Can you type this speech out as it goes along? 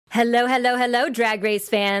Hello, hello, hello, Drag Race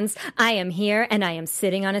fans. I am here and I am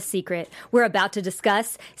sitting on a secret. We're about to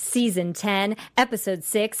discuss Season 10, Episode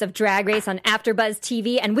 6 of Drag Race on AfterBuzz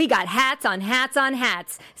TV, and we got hats on hats on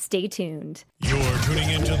hats. Stay tuned. You're tuning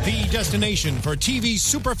into the destination for TV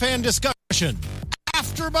superfan discussion,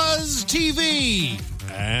 AfterBuzz TV.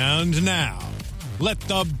 And now, let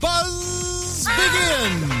the buzz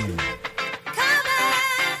begin.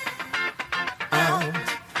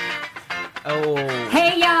 Oh.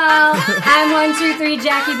 Hey y'all, I'm 123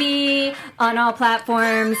 Jackie B on all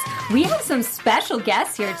platforms. We have some special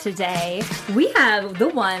guests here today. We have the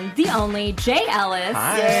one, the only, Jay Ellis.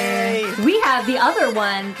 Hi. We have the other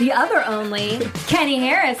one, the other only, Kenny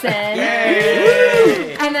Harrison.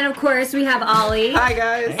 Yay. And then of course we have Ollie. Hi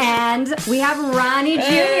guys. And we have Ronnie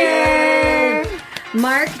Jr.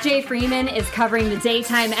 Mark J. Freeman is covering the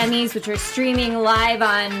Daytime Emmys, which are streaming live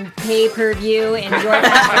on pay-per-view in your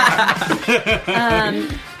town.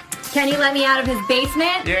 Kenny let me out of his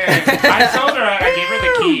basement. Yeah, I told her, I gave her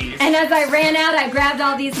the keys. And as I ran out, I grabbed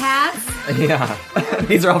all these hats. Yeah.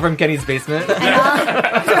 These are all from Kenny's basement.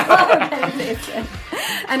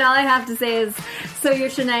 And all I have to say is, so you're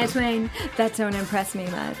Shania Twain. That don't impress me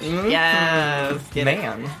much. Yes.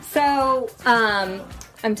 Man. So,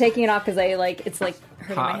 I'm taking it off because it's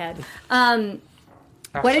hurting my head.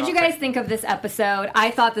 What did you guys think of this episode?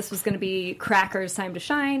 I thought this was going to be Cracker's time to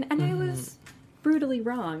shine, and I was brutally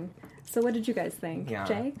wrong. So what did you guys think,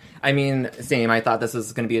 Jay? I mean, same. I thought this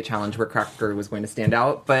was going to be a challenge where Cracker was going to stand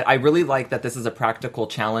out, but I really like that this is a practical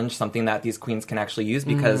challenge, something that these queens can actually use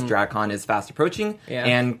because DragCon is fast approaching,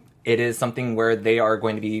 and it is something where they are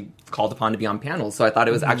going to be called upon to be on panels. So I thought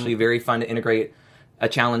it was actually very fun to integrate a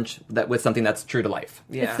challenge that with something that's true to life.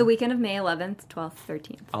 Yeah. It's the weekend of May 11th, 12th,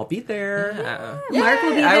 13th. I'll be there. Yeah. Mark will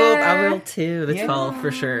be there. I will too, the 12th for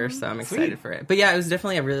sure, so I'm excited for it. But yeah, it was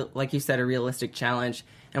definitely like you said, a realistic challenge.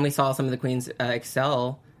 And we saw some of the queens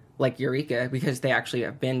excel, like Eureka, because they actually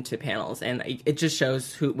have been to panels. And it just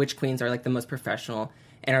shows which queens are like the most professional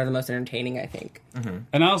and are the most entertaining, I think. Mm-hmm.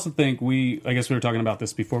 And I also think I guess we were talking about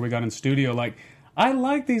this before we got in studio, I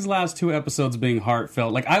like these last two episodes being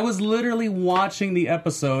heartfelt. I was literally watching the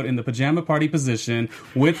episode in the pajama party position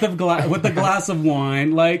with the glass of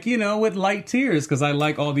wine, with light tears, because I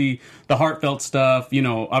like all the heartfelt stuff,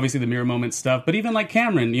 obviously the mirror moment stuff, but even like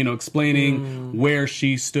Cameron, explaining where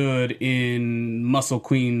she stood in muscle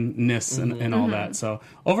queenness and all that. So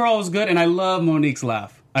overall it was good, and I love Monique's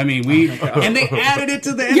laugh. I mean, and they added it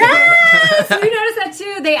to the end. Yes! You noticed that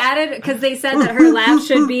too. They added, because they said that her laugh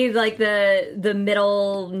should be like the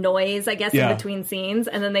middle noise, I guess, in between scenes,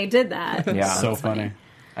 and then they did that. Yeah. So funny.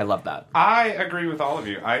 I love that. I agree with all of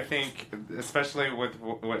you. I think, especially with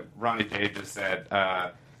what Ronnie J just said,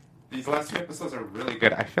 these last two episodes are really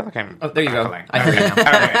good. I feel like I'm... Oh, there you go. I heard it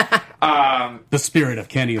now. All right. The spirit of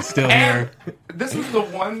Kenny is still here. This is the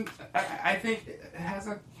one, I think, it has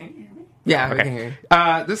a... Can you hear me? Yeah, we can hear you.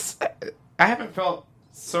 I haven't felt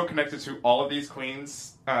so connected to all of these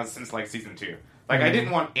queens since season 2. I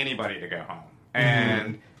didn't want anybody to go home.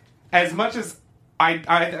 And as much as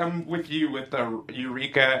I'm with you with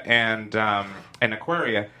Eureka and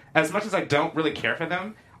Aquaria, as much as I don't really care for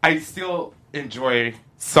them, I still enjoy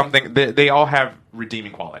something. They all have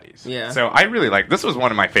redeeming qualities. Yeah. So I really this was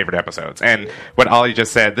one of my favorite episodes. And what Ollie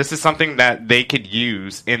just said, this is something that they could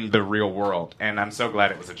use in the real world. And I'm so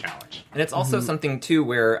glad it was a challenge. And it's also something, too,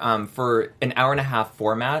 where for an hour-and-a-half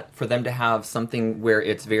format, for them to have something where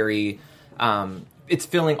it's very... it's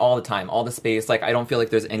filling all the time, all the space. I don't feel like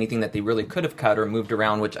there's anything that they really could have cut or moved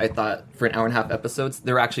around, which I thought for an hour-and-a-half episodes,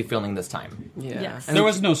 they're actually filling this time. Yeah. Yes. There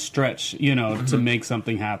was no stretch, to make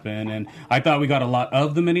something happen. And I thought we got a lot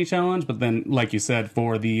of the mini challenge, but then, like you said,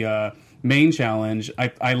 for the main challenge,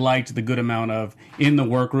 I liked the good amount of in the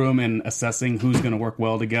workroom and assessing who's going to work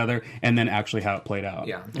well together, and then actually how it played out.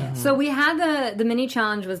 Yeah. So we had the mini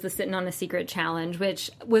challenge was the sitting on a secret challenge,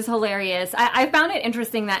 which was hilarious. I found it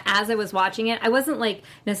interesting that as I was watching it, I wasn't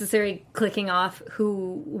necessarily clicking off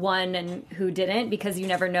who won and who didn't, because you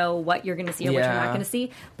never know what you're going to see or what you're not going to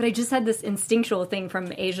see. But I just had this instinctual thing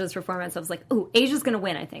from Asia's performance. I was like, oh, Asia's going to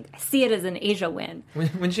win, I think. I see it as an Asia win.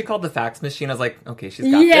 When she called the fax machine, I was like, okay, she's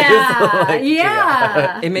got this.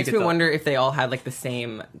 Yeah. It makes me wonder if they all had the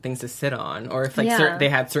same things to sit on, or if they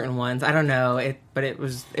had certain ones. I don't know. But it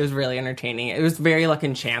was really entertaining. It was very luck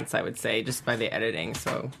and chance, I would say, just by the editing.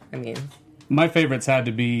 So I mean, my favorites had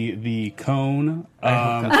to be the cone,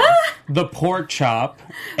 the pork chop,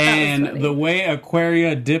 and the way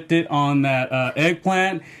Aquaria dipped it on that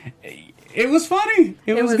eggplant. It was funny.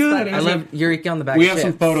 It was good. Funny. I love Eureka on the bag of chips. We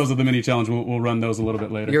have some photos of the mini challenge. We'll run those a little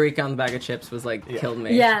bit later. Eureka on the bag of chips was killed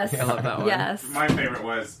me. Yes. I love that one. Yes. My favorite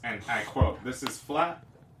was, and I quote, "This is flat,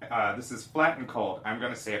 This is flat and cold. I'm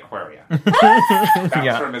going to say Aquaria. That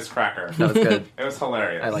was from Miss Cracker. That was good. It was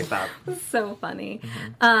hilarious. I like that. So funny.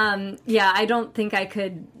 Yeah, I don't think I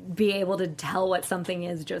could be able to tell what something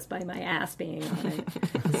is just by my ass being on it.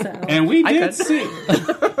 So. And we did see.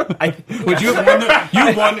 Would you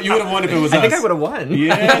have won? You would have won if it was us. I think I would have won.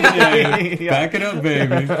 Yeah, Jay. Back it up,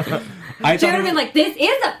 baby. Jay would have been like, "This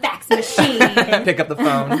is a fax machine." Pick up the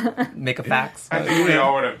phone, make a fax. I think we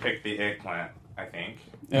all would have picked the eggplant, I think.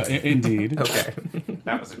 Indeed. Okay.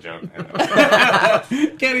 That was a joke.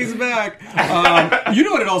 Kenny's back. You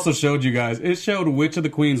know what it also showed you guys? It showed which of the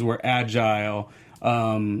queens were agile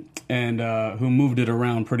and who moved it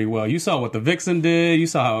around pretty well. You saw what the Vixen did. You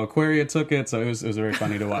saw how Aquaria took it. So it was very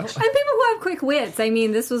funny to watch. And people who have quick wits. I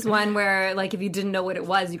mean, this was one where, like, if you didn't know what it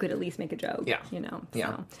was, you could at least make a joke. Yeah. You know?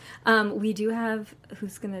 Yeah. So. We do have,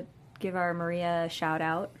 who's going to give our Maria a shout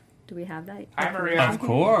out? Do we have that? Hi, Maria. Of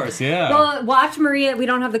course, yeah. Well, watch Maria. We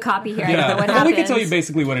don't have the copy here. I don't know what Well, happens. we can tell you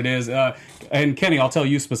basically what it is. And Kenny, I'll tell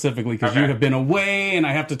you specifically because you have been away, and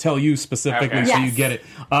I have to tell you specifically so you get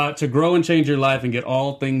it. To grow and change your life and get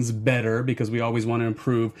all things better, because we always want to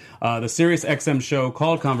improve, the Sirius XM show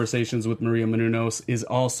called Conversations with Maria Menounos is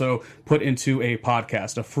also put into a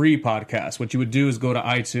podcast, a free podcast. What you would do is go to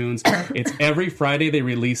iTunes. It's every Friday they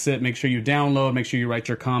release it. Make sure you download. Make sure you write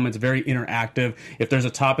your comments. Very interactive. If there's a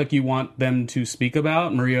topic you want them to speak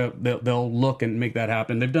about, Maria, they'll look and make that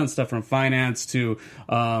happen. They've done stuff from finance to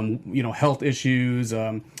health issues,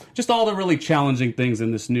 just all the really challenging things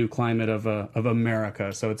in this new climate of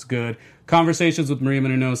America. So it's good. Conversations with Maria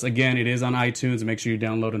Menounos. Again, it is on iTunes. Make sure you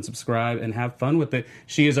download and subscribe and have fun with it.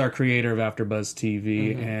 She is our creator of AfterBuzz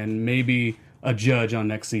TV and maybe a judge on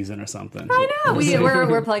next season or something. I know.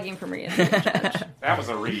 We're plugging for Maria. That was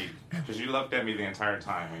a read, because you looked at me the entire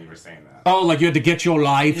time when you were saying that. Oh, like you had to get your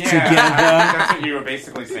life together. That's what you were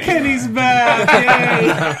basically saying. Kenny's back.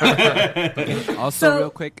 Yay. Also,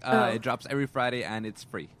 real quick, it drops every Friday and it's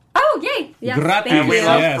free. Oh, yay. Yes, thank And we you.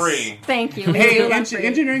 love free. Thank you. We Hey, do love free.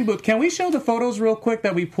 engineering booth, can we show the photos real quick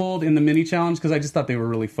that we pulled in the mini challenge? Because I just thought they were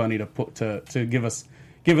really funny to give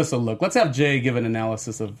us a look. Let's have Jay give an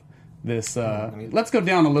analysis of this. Let's go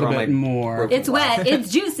down a little bit more. It's wet.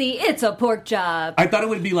 It's juicy. It's a pork chop. I thought it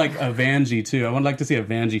would be like a Vanjie too. I would like to see a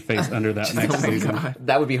Vanjie face under that next season.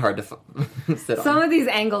 That would be hard to sit on. Some of these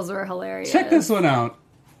angles were hilarious. Check this one out.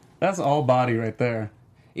 That's all body right there.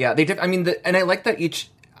 Yeah, they did. I mean, and I like that each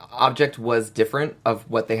object was different of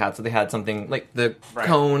what they had. So they had something like the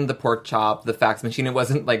cone, the pork chop, the fax machine. It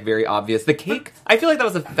wasn't like very obvious. The cake, I feel like that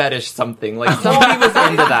was a fetish something. Like somebody was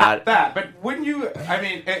into that. But wouldn't you, I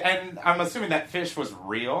mean, and I'm assuming that fish was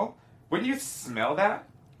real. Wouldn't you smell that?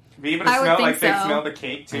 Be able to smell like they smell the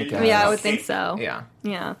cake too? Yeah, I would think so. Yeah.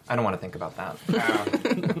 Yeah. I don't want to think about that.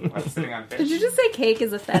 What's sitting on fish? Did you just say cake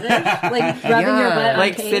is a fetish? Like rubbing your butt on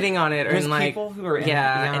like cake? sitting on it, or There's in like people who are in-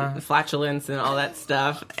 and flatulence and all that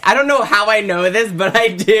stuff. I don't know how I know this, but I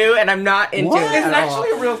do, and I'm not into it It's at all.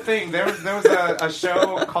 actually a real thing. There was a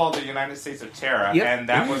show called The United States of Terror, and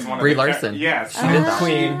that was one of Brie the Larson. Yes, She did that.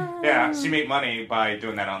 Queen. Yeah, she made money by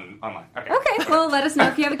doing that online. Okay, well, let us know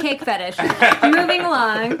if you have a cake fetish. Moving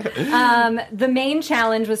along. The main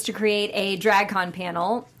challenge was to create a DragCon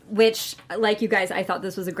panel, which, like you guys, I thought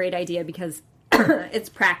this was a great idea because it's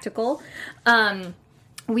practical.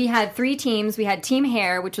 We had 3 teams. We had Team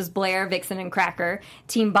Hair, which was Blair, Vixen, and Cracker.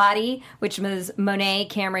 Team Body, which was Monet,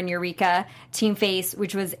 Cameron, Eureka. Team Face,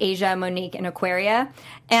 which was Asia, Monique, and Aquaria.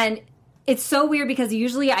 And it's so weird because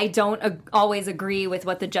usually I don't always agree with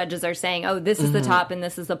what the judges are saying. Oh, this is the top and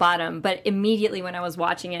this is the bottom. But immediately when I was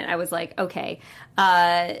watching it, I was like, okay,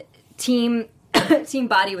 Team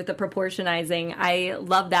Body with the proportionizing, I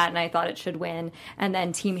love that and I thought it should win. And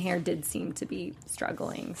then Team Hair did seem to be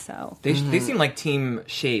struggling. So They seemed like Team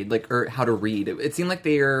Shade, or how to read. It seemed like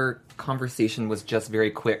their conversation was just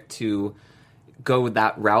very quick to go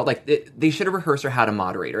that route. Like they should have rehearsed or had a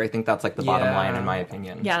moderator. I think that's like the bottom line in my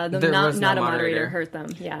opinion. yeah, There was not no a moderator moderator. hurt them.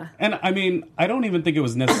 Yeah. And I mean, I don't even think it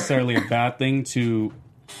was necessarily a bad thing to.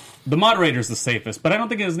 The moderator's the safest, but I don't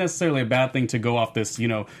think it was necessarily a bad thing to go off this,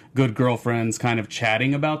 good girlfriends kind of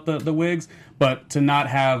chatting about the wigs, but to not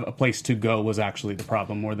have a place to go was actually the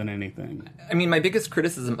problem more than anything. I mean, my biggest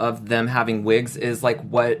criticism of them having wigs is like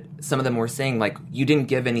what some of them were saying. Like, you didn't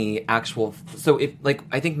give any actual. So if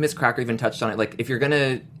I think Miss Cracker even touched on it. Like, if you're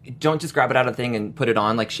gonna, don't just grab it out of the thing and put it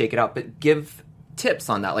on, like shake it out, but give tips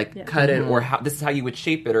on that, like cut it, or how this is how you would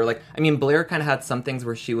shape it, or like, I mean, Blair kind of had some things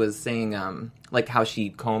where she was saying like how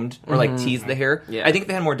she combed or like teased the hair. Yeah. I think if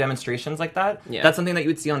they had more demonstrations like that, that's something that you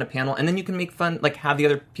would see on a panel, and then you can make fun, like have the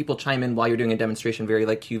other people chime in while you're doing a demonstration, very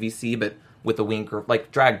like QVC, but with a wink or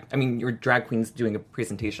like drag. I mean, your drag queen's doing a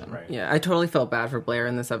presentation. Right. Yeah, I totally felt bad for Blair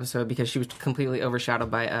in this episode because she was completely overshadowed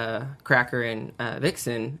by Cracker and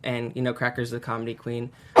Vixen, and Cracker's the comedy queen.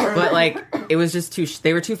 But like, it was just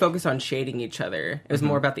they were too focused on shading each other. It was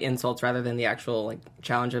more about the insults rather than the actual like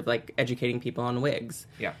challenge of like educating people on wigs.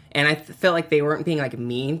 Yeah, and I felt like they weren't being like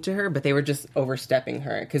mean to her, but they were just overstepping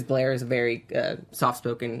her because Blair is a very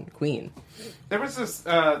soft-spoken queen. There was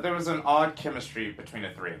an odd chemistry between the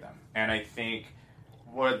three of them, and I think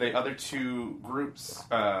what the other two groups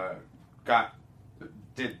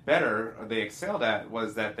did better, or they excelled at,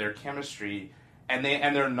 was that their chemistry and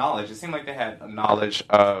their knowledge. It seemed like they had a knowledge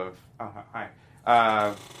of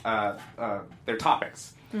their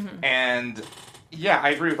topics, and yeah, I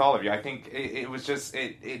agree with all of you. I think it was just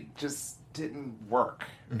it just didn't work,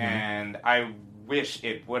 and I wish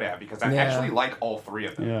it would have, because I actually like all three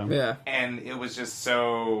of them. Yeah. And it was just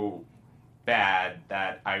so bad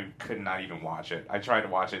that I could not even watch it. I tried to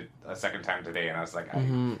watch it a second time today, and I was like, I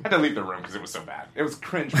had to leave the room because it was so bad. It was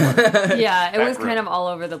cringe. Yeah, it was kind of all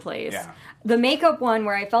over the place. Yeah. The makeup one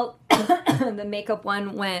where I felt the makeup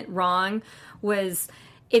one went wrong was,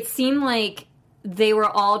 it seemed like they were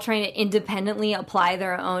all trying to independently apply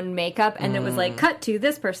their own makeup, and it was like, cut to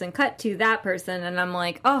this person, cut to that person, and I'm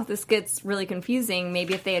like, oh, this gets really confusing.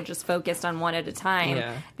 Maybe if they had just focused on one at a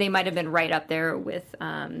time, they might have been right up there with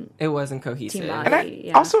it wasn't cohesive. Team And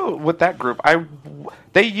Body, also with that group,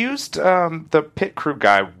 they used the pit crew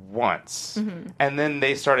guy once, and then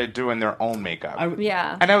they started doing their own makeup.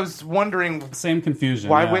 And I was wondering, Same confusion.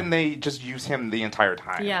 why wouldn't they just use him the entire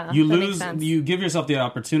time? Yeah, You that makes lose. sense. You give yourself the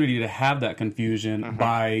opportunity to have that confusion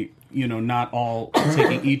by not all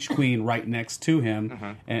taking each queen right next to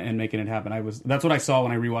him and making it happen. That's what I saw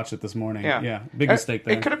when I rewatched it this morning. Yeah, big mistake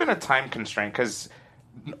there. It could have been a time constraint, because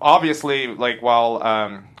obviously, like,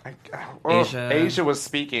 while Asia was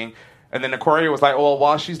speaking, and then Aquaria was like, well,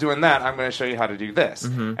 while she's doing that, I'm going to show you how to do this.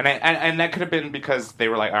 And that could have been because they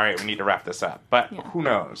were like, all right, we need to wrap this up. But who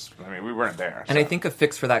knows? I mean, we weren't there. And I think a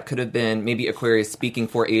fix for that could have been maybe Aquaria speaking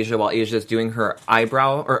for Asia while Asia's doing her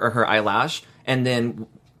eyebrow or her eyelash, and then,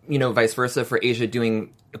 vice versa for Asia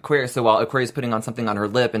doing Aquaria. So while Aquaria's putting on something on her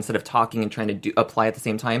lip, instead of talking and trying to apply at the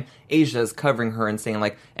same time, Asia's covering her and saying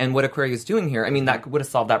like, and what Aquaria's doing here, I mean, that would have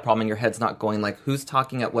solved that problem, and your head's not going like, who's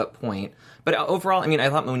talking at what point. But overall, I mean, I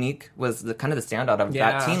thought Monique was kind of the standout of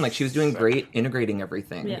that team. Like, she was doing great integrating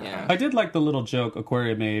everything. Yeah. I did like the little joke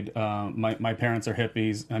Aquaria made. My parents are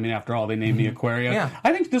hippies. I mean, after all, they named me Aquaria. Yeah.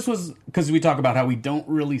 I think this was, because we talk about how we don't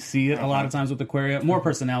really see it a lot of times with Aquaria, more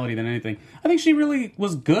personality than anything. I think she really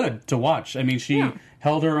was good to watch. I mean, she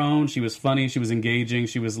held her own. She was funny. She was engaging.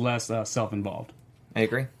 She was less self-involved. I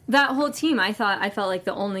agree. That whole team, I felt like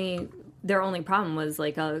their only problem was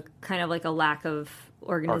like a kind of like a lack of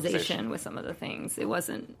organization with some of the things. It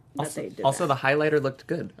wasn't that they did. Also, the highlighter looked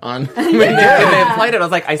good on when they applied it. I was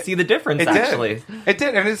like, I see the difference. It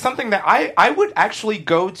did, and it's something that I would actually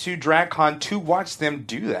go to DragCon to watch them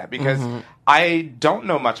do that, because I don't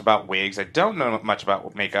know much about wigs. I don't know much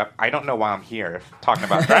about makeup. I don't know why I'm here talking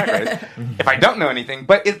about Drag Race if I don't know anything.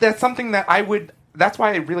 But that's something that I would. That's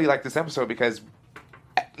why I really like this episode, because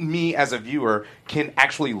me as a viewer can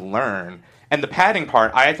actually learn. And the padding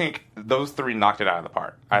part, I think those three knocked it out of the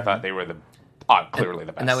park. I thought they were clearly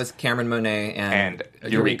the best. And that was Cameron Monet and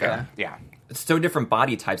Eureka. Yeah. It's so different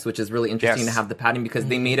body types, which is really interesting to have the padding, because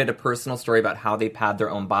they made it a personal story about how they pad their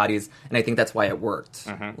own bodies, and I think that's why it worked.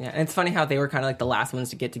 Yeah, and it's funny how they were kind of like the last ones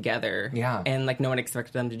to get together. Yeah. And like no one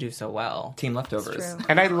expected them to do so well. Team leftovers.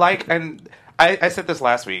 And I said this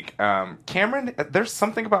last week, Cameron, there's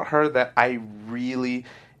something about her that I really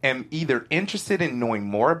am either interested in knowing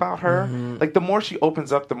more about her. Like, the more she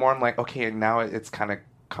opens up, the more I'm like, okay, now it's kind of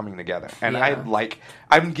coming together. And and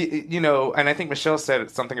I think Michelle said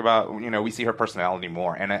something about, we see her personality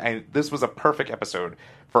more. And this was a perfect episode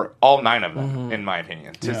for all 9 of them, in my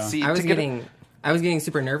opinion. I was getting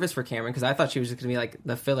super nervous for Cameron, because I thought she was just going to be like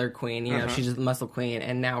the filler queen. She's just the muscle queen.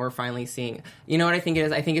 And now we're finally seeing, what I think it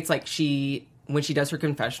is? I think it's like when she does her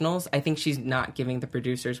confessionals, I think she's not giving the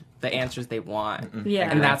producers the answers they want. Yeah.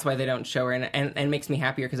 And that's why they don't show her. And it makes me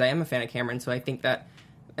happier, because I am a fan of Cameron. So I think that,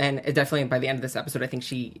 and it definitely by the end of this episode, I think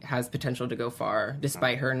she has potential to go far,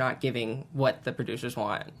 despite her not giving what the producers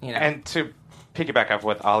want. And to piggyback off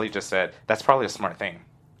what Ali just said, that's probably a smart thing.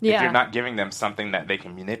 Yeah. If you're not giving them something that they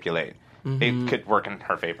can manipulate, it could work in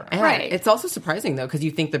her favor. And it's also surprising, though, because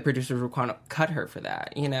you think the producers would want to cut her for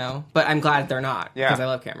that, But I'm glad they're not, because I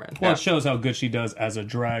love Cameron. Well, it shows how good she does as a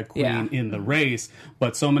drag queen in the race,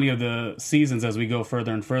 but so many of the seasons, as we go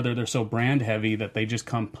further and further, they're so brand heavy that they just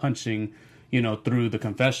come punching, through the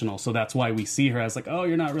confessional. So that's why we see her as like, oh,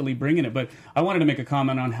 you're not really bringing it. But I wanted to make a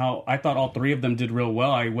comment on how I thought all three of them did real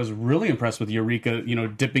well. I was really impressed with Eureka,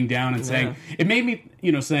 dipping down and saying, it made me,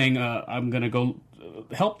 saying, I'm going to go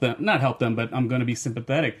not help them, but I'm going to be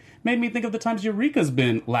sympathetic. Made me think of the times Eureka's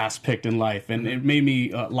been last picked in life, and it made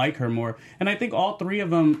me like her more. And I think all three of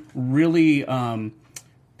them really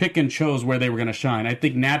pick and chose where they were going to shine. I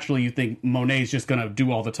think naturally you think Monet's just going to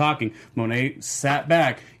do all the talking. Monet sat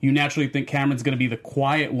back. You naturally think Cameron's going to be the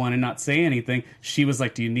quiet one and not say anything. She was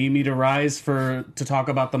like, do you need me to rise to talk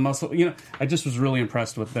about the muscle? I just was really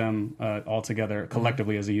impressed with them all together,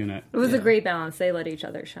 collectively as a unit. It was a great balance. They let each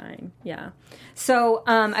other shine. Yeah. So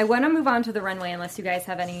I want to move on to the runway unless you guys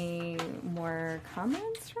have any more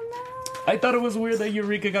comments from that. I thought it was weird that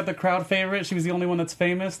Eureka got the crowd favorite. She was the only one that's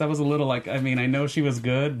famous. That was a little I know she was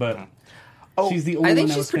good, but she's the only one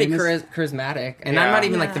that was famous. I think she's pretty charismatic. And I'm not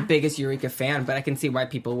even the biggest Eureka fan, but I can see why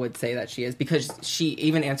people would say that she is, because she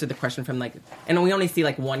even answered the question from and we only see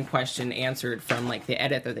one question answered from the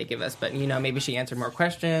edit that they give us, but maybe she answered more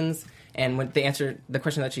questions. And when they answered the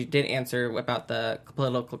question that she did answer about the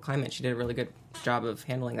political climate, she did a really good job of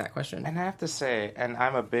handling that question. And I have to say, and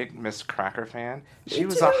I'm a big Miss Cracker fan, she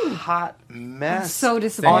was a hot mess. I'm so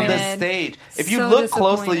disappointed. On the stage. If you look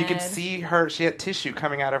closely, you can see her. She had tissue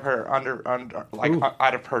coming out of her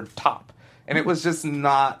out of her top. And it was just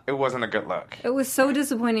it wasn't a good look. It was so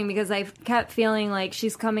disappointing because I kept feeling like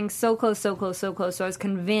she's coming so close, so close, so close. So I was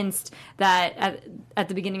convinced that at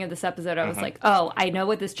the beginning of this episode, I was like, oh, I know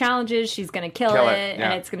what this challenge is. She's going to kill it,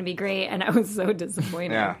 and it's going to be great. And I was so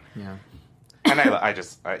disappointed. Yeah. And I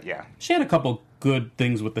just, She had a couple good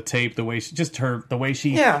things with the tape, the way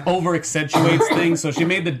she over accentuates things. So she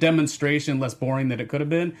made the demonstration less boring than it could have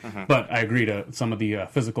been. But I agree to some of the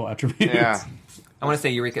physical attributes. Yeah. I want to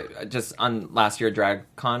say Eureka, just on last year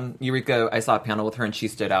DragCon, Eureka, I saw a panel with her and she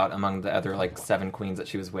stood out among the other 7 queens that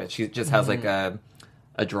she was with. She just has a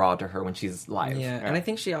draw to her when she's live. Yeah, and I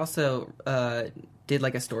think she also did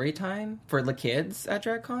a story time for the kids at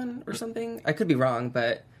DragCon or something. I could be wrong,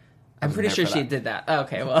 but I'm pretty sure she did that. Oh,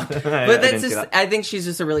 okay, well, but that's just. I think she's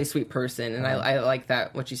just a really sweet person, and I like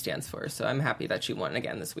what she stands for. So I'm happy that she won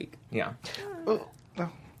again this week. Yeah.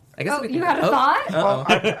 I guess you had a thought? Well,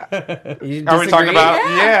 are we talking about?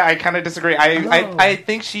 Yeah, I kind of disagree. I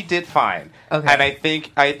think she did fine, and I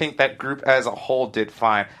think that group as a whole did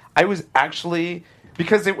fine. I was actually,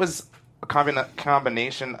 because it was a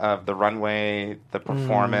combination of the runway, the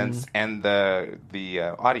performance, and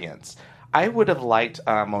the audience. I would have liked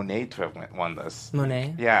Monet to have won this.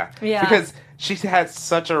 Monet? Yeah. Because she had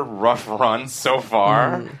such a rough run so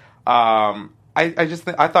far.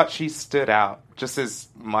 I thought she stood out just as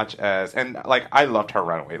much as, and I loved her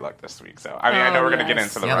runway look this week. So I know we're gonna get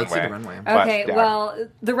into the runway. Let's do the runway. Okay, well,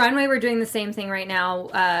 the runway, we're doing the same thing right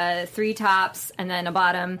now. 3 tops and then a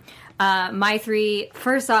bottom. My 3,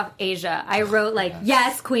 first off, Asia. I wrote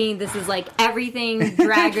yes, queen. This is everything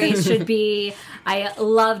Drag Race should be. I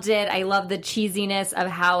loved it. I loved the cheesiness of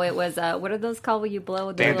how it was. What are those called when you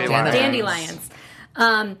blow? Dandelions.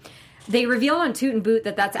 They reveal on Toot and Boot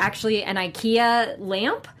that that's actually an IKEA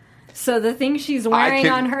lamp. So the thing she's wearing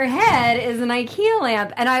on her head is an IKEA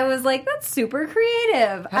lamp, and I was like, "That's super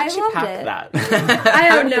creative." How did she loved pack it. That? I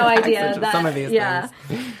have no idea. Some of these things.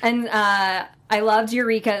 And I loved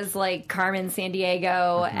Eureka's Carmen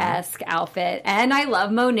Sandiego-esque outfit, and I love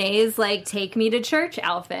Monet's take me to church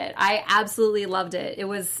outfit. I absolutely loved it. It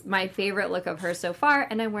was my favorite look of her so far,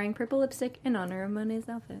 and I'm wearing purple lipstick in honor of Monet's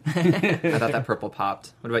outfit. I thought that purple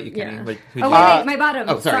popped. What about you, Kenny? Yeah. Wait, my bottom.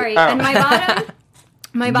 Oh, sorry. And my bottom.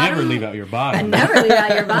 Never leave out your bottom. Never leave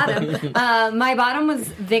out your bottom. My bottom was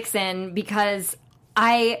Vixen because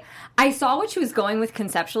I saw what she was going with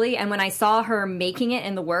conceptually, and when I saw her making it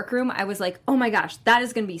in the workroom, I was like, oh my gosh, that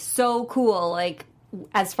is going to be so cool,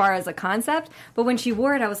 as far as a concept. But when she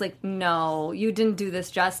wore it, I was like, no, you didn't do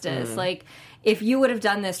this justice. If you would have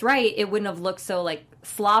done this right, it wouldn't have looked so,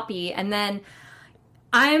 sloppy. And then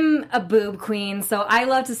I'm a boob queen, so I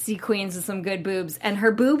love to see queens with some good boobs. And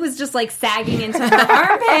her boob was just sagging into her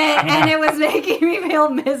armpit, and it was making me feel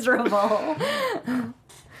miserable.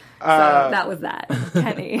 So that was that,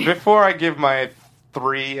 Kenny. Before I give my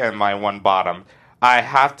 3 and my 1 bottom, I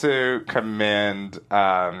have to commend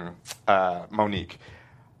Monique.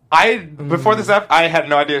 Before this up, I had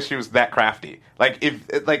no idea she was that crafty.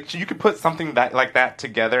 If you could put something like that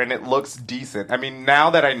together and it looks decent. I mean,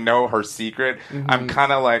 now that I know her secret, I'm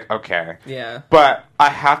kind of okay. Yeah. But I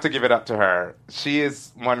have to give it up to her. She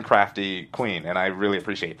is one crafty queen, and I really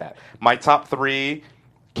appreciate that. My top 3,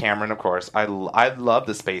 Cameron, of course. I love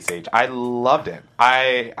the space age. I loved it.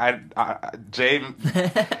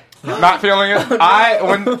 Not feeling it.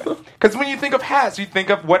 Because when you think of hats, you think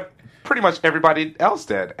of what pretty much everybody else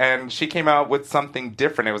did, and she came out with something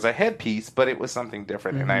different. It was a headpiece, but it was something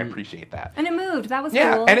different, and I appreciate that. And it moved. That was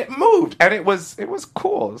yeah, cool. and it moved, and it was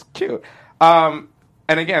cool. It was cute.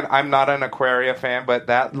 And again, I'm not an Aquaria fan, but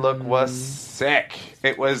that look was sick.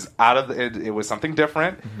 It was it was something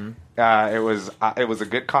different. It was a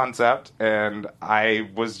good concept, and I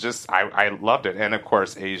loved it. And of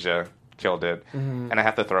course, Asia killed it, and I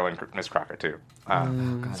have to throw in Miss Crocker too.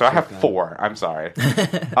 So I have 4. I'm sorry.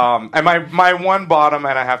 And my one bottom,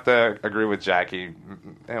 and I have to agree with Jackie.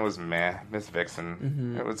 It was meh. Miss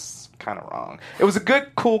Vixen. It was kind of wrong. It was a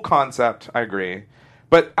good, cool concept. I agree.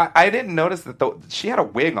 But I didn't notice that she had a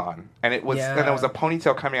wig on, and it was and there was a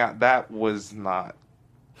ponytail coming out. That was not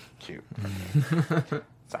cute.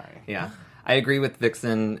 Sorry. Yeah, I agree with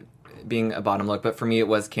Vixen being a bottom look, but for me it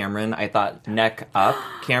was Cameron. I thought neck up,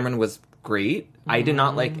 Cameron was great. I did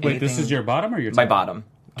not like anything. Wait, this is your bottom or your top? My bottom.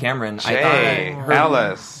 Cameron. Jay, I thought her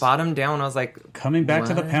Alice. bottom down. I was like, Coming back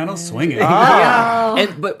to the panel swinging.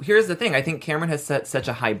 yeah. But here's the thing. I think Cameron has set such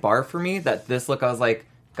a high bar for me that this look, I was like,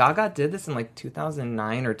 Gaga did this in like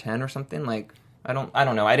 2009 or 10 or something. Like, I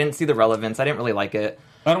don't know. I didn't see the relevance. I didn't really like it.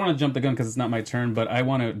 I don't want to jump the gun because it's not my turn, but I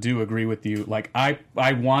want to agree with you. Like, I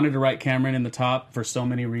wanted to write Cameron in the top for so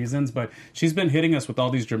many reasons, but she's been hitting us with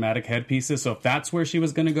all these dramatic headpieces, so if that's where she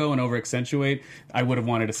was going to go and over-accentuate, I would have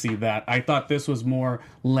wanted to see that. I thought this was more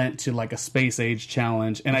lent to, like, a space age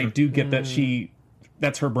challenge, and I do get that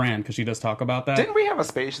that's her brand, because she does talk about that. Didn't we have a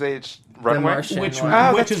space age runway?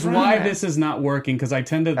 Which is why this is not working, because I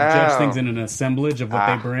tend to judge things in an assemblage of what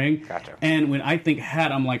they bring. Gotcha. And when I think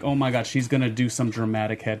hat, I'm like, oh my god, she's going to do some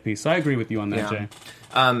dramatic headpiece. So I agree with you on that, Jay.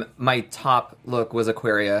 My top look was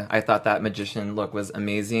Aquaria. I thought that magician look was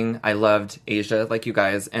amazing. I loved Asia, like you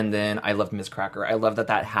guys, and then I loved Miss Cracker. I loved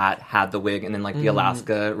that hat had the wig, and then like the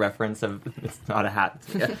Alaska reference of it's not a hat.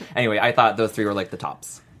 Yeah. Anyway, I thought those 3 were like the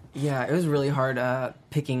tops. Yeah, it was really hard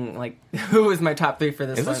picking like who was my top 3 for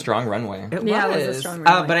this. It was a strong runway. It was a strong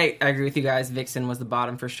runway. But I agree with you guys. Vixen was the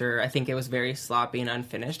bottom for sure. I think it was very sloppy and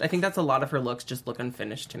unfinished. I think that's a lot of her looks just look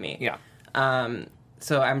unfinished to me. Yeah.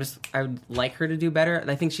 So I would like her to do better.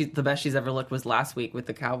 I think the best she's ever looked was last week with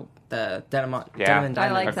the denim and diamond.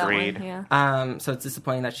 I like Agreed. that one. Yeah. So it's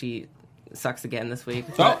disappointing that she sucks again this week.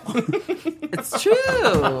 But it's true.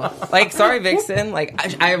 Like, sorry, Vixen.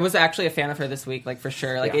 Like, I was actually a fan of her this week, like, for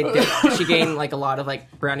sure. Like, she gained, like, a lot of, like,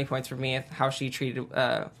 brownie points for me of how she treated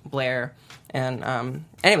Blair. And,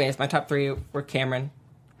 anyways, my top 3 were Cameron.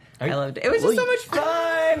 I loved it. It was just so much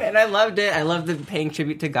fun, and I loved it. I loved the paying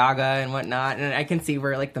tribute to Gaga and whatnot. And I can see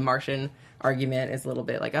where, like, the Martian argument is a little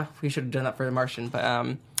bit like, oh, we should have done that for the Martian.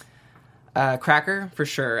 But, Cracker, for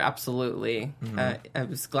sure, absolutely. I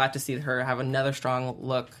was glad to see her have another strong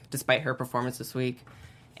look despite her performance this week.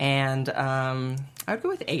 And I would go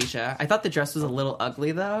with Asia. I thought the dress was a little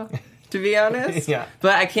ugly, though, to be honest. Yeah.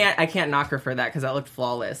 But I can't knock her for that because that looked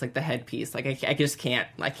flawless. Like the headpiece, like I just can't.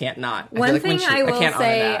 I can't not. One thing I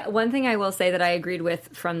will say that I agreed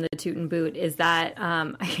with from the Toot and Boot is that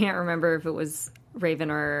I can't remember if it was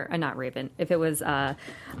Raven or not Raven, if it was Aja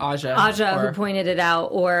who pointed it out,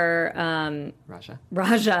 or Raja.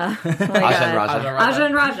 Raja. Oh my God. Aja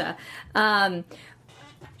and Raja.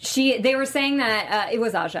 They were saying that it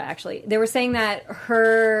was Aja actually. They were saying that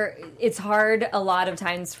it's hard a lot of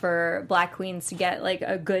times for Black queens to get like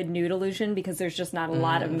a good nude illusion because there's just not a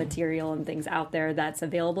lot of material and things out there that's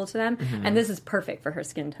available to them. And this is perfect for her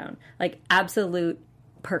skin tone, like absolute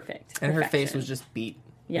perfect. And her face was just beat.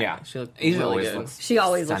 Yeah. She looked really good. She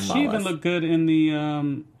always looks flawless. She even looked good in the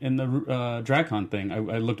DragCon thing.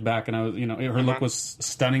 I looked back and I was, her look was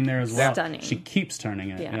stunning there as well. Stunning. She keeps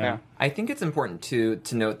turning it. Yeah. I think it's important to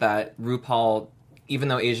note that RuPaul, even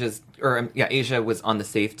though Asia was on the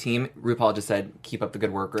safe team, RuPaul just said keep up the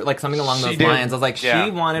good work, or like something along those lines. I was like,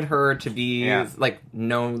 she wanted her to be like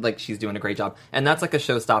known, like she's doing a great job, and that's like a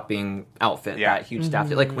show-stopping outfit. That huge staff.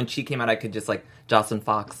 Like when she came out, I could just like Jocelyn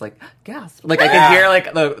Fox like gasp. Like I could hear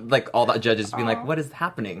like all the judges being like, what is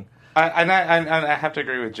happening? I have to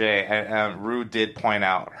agree with Jay. Ru did point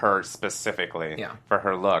out her specifically for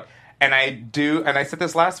her look. And I said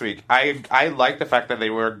this last week, I like the fact that they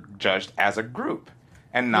were judged as a group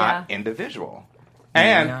and not individual.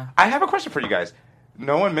 And I have a question for you guys.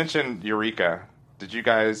 No one mentioned Eureka. What did you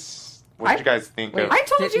guys think of? I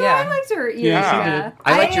told you I liked her. Yeah.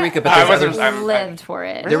 I liked Eureka, but I lived for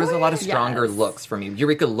it. There was a lot of stronger looks for me.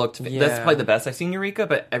 Eureka looked... That's probably the best I've seen Eureka,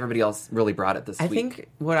 but everybody else really brought it this week.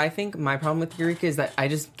 I think my problem with Eureka is that I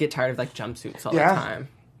just get tired of like jumpsuits all the time.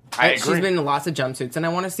 I agree. She's been in lots of jumpsuits, and I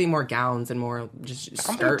want to see more gowns and more just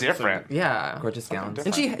something skirts. different. Yeah, gorgeous gowns.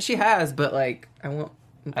 And she has, but like I want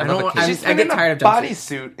I love don't. a She's I been get in a tired of jumpsuits.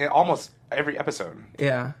 bodysuit in almost every episode.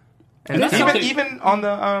 Yeah. And that's Even something- even on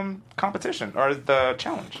the competition or the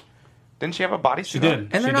challenge, didn't she have a bodysuit? She did. on?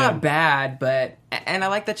 And they're She not did. bad, but and I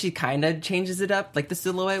like that she kind of changes it up, like the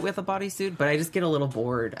silhouette with a bodysuit. But I just get a little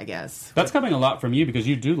bored, I guess. That's coming a lot from you because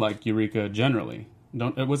you do like Eureka generally.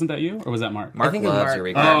 Wasn't that you or was that Mark? Mark think it was loves Mark.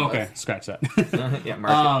 Eureka. Oh, okay. Scratch that. Yeah,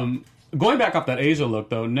 Mark. Going back off that Asia look,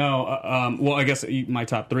 though, no. Well, I guess my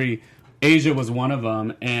top 3, Asia was one of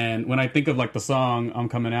them. And when I think of like the song "I'm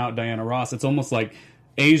Coming Out," Diana Ross, it's almost like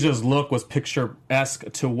Asia's look was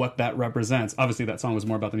picturesque to what that represents. Obviously, that song was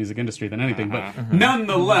more about the music industry than anything, but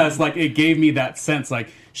nonetheless, like it gave me that sense, like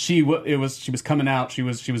she was coming out, she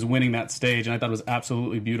was winning that stage, and I thought it was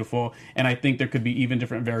absolutely beautiful. And I think there could be even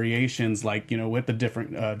different variations, like with the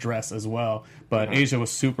different dress as well. But Asia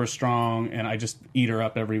was super strong, and I just eat her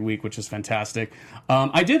up every week, which is fantastic.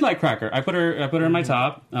 I did like Cracker. I put her in my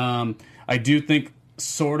top. I do think.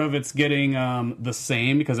 Sort of, it's getting the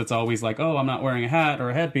same because it's always like, oh, I'm not wearing a hat or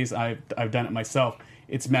a headpiece. I've done it myself.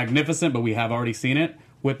 It's magnificent, but we have already seen it.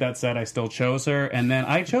 With that said, I still chose her, and then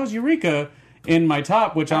I chose Eureka in my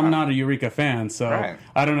top, which I'm not a Eureka fan, so Right.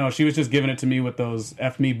 I don't know. She was just giving it to me with those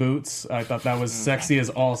F me boots. I thought that was sexy as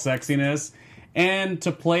all sexiness, and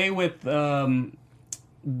to play with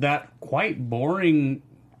that quite boring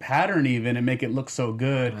pattern even and make it look so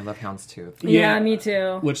good. I love Houndstooth. Yeah, me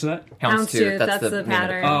too. Which is that? Houndstooth, that's the name of it.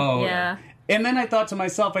 pattern. Oh, yeah. And then I thought to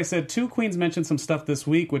myself, I said, 2 queens mentioned some stuff this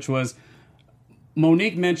week, which was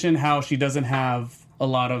Monique mentioned how she doesn't have a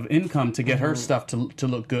lot of income to get her stuff to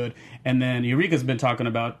look good. And then Eureka's been talking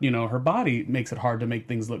about, her body makes it hard to make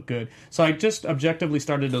things look good. So I just objectively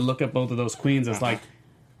started to look at both of those queens as like,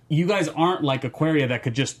 you guys aren't like Aquaria that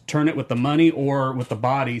could just turn it with the money or with the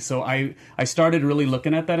body. So I started really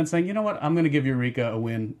looking at that and saying, you know what, I'm going to give Eureka a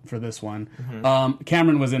win for this one.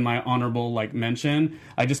 Cameron was in my honorable mention.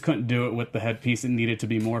 I just couldn't do it with the headpiece. It needed to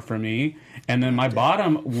be more for me. And then my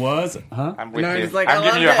bottom was, I'm with No, you. it's like, I'm I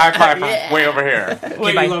giving you love a high it. five from Yeah. way over here.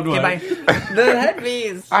 Wait, you loved what? The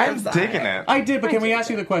headpiece. I'm sorry. digging it. I did, but can we ask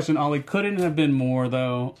you the question, Ollie? Couldn't have been more,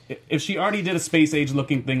 though. If she already did a space age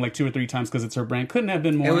looking thing like 2 or 3 times because it's her brand, couldn't have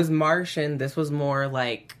been more. It was Martian. This was more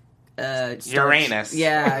like Uranus.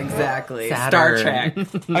 Yeah, exactly. Star Saturn.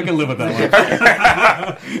 Trek. I can live with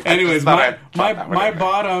that one. Anyways, thought my that would-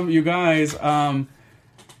 bottom, you guys,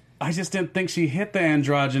 I just didn't think she hit the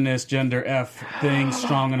androgynous gender F thing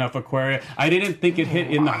strong enough, Aquaria. I didn't think it hit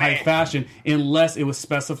in the high fashion unless it was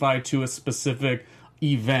specified to a specific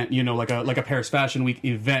event, like a Paris Fashion Week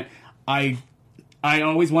event. I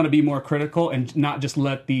always want to be more critical and not just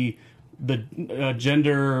let the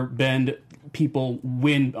gender bend people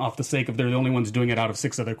win off the sake of they're the only ones doing it out of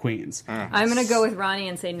 6 other queens. I'm gonna go with Ronnie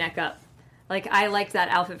and say neck up. Like I liked that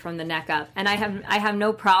outfit from the neck up, and I have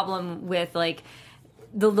no problem with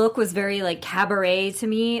the look was very cabaret to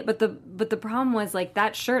me, but the problem was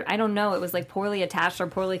that shirt. I don't know, it was poorly attached or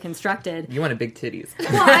poorly constructed. You wanted big titties. Well,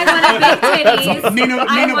 I wanted big titties. Nina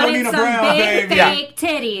I wanted Bonina some Brown, big baby. fake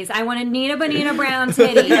titties. I wanted Nina Bonina Brown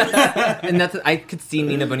titties. And I could see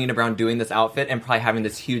Nina Bonina Brown doing this outfit and probably having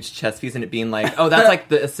this huge chest piece and it being like, oh, that's like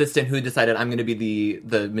the assistant who decided I'm going to be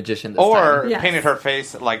the magician this Or time. Yes. painted her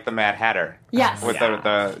face like the Mad Hatter. Yes. With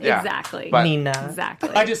the Exactly. But Nina. Exactly.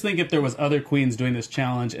 I just think if there was other queens doing this challenge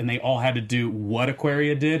and they all had to do what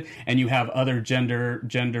Aquaria did, and you have other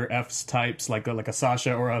gender F's types like a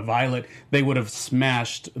Sasha or a Violet, they would have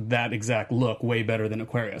smashed that exact look way better than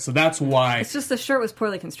Aquaria. So that's why. It's just the shirt was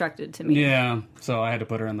poorly constructed to me. Yeah. So I had to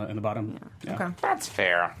put her in the bottom. Yeah. Okay. that's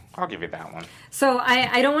fair. I'll give you that one. So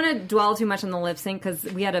I don't want to dwell too much on the lip sync because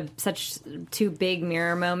we had such 2 big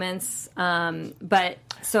mirror moments. But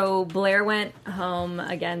so Blair went home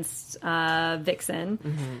against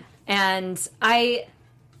Vixen, and I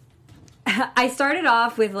started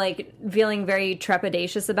off with feeling very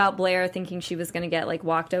trepidatious about Blair, thinking she was going to get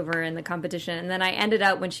walked over in the competition, and then I ended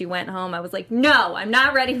up when she went home, I was like, no, I'm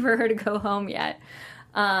not ready for her to go home yet.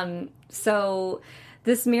 So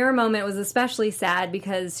this mirror moment was especially sad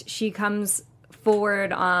because she comes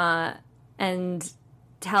forward and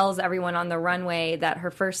tells everyone on the runway that her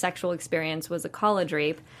first sexual experience was a college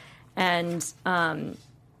rape, and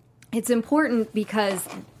it's important because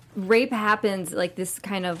rape happens this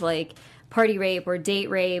kind of party rape or date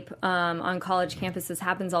rape on college campuses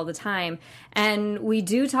happens all the time. And we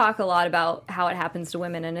do talk a lot about how it happens to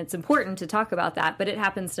women, and it's important to talk about that, but it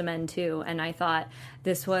happens to men too. And I thought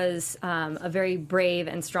this was a very brave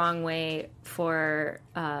and strong way for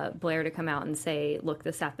Blair to come out and say, look,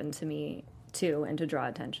 this happened to me too, and to draw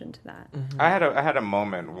attention to that. I had a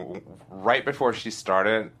moment right before she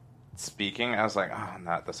started speaking. I was like, oh,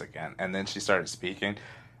 not this again. And then she started speaking.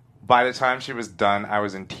 by the time she was done, I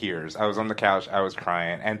was in tears. I was on the couch. I was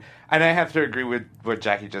crying, and I have to agree with what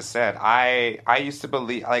Jackie just said. I used to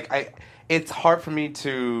believe it's hard for me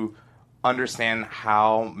to understand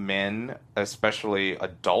how men, especially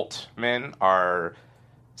adult men, are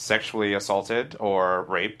sexually assaulted or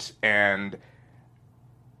raped, and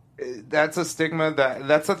that's a stigma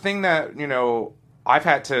that's a thing that I've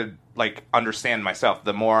had to understand myself.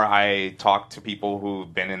 The more I talk to people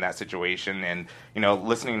who've been in that situation, and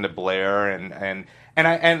listening to Blair, and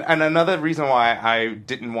another reason why I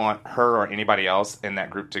didn't want her or anybody else in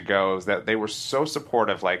that group to go is that they were so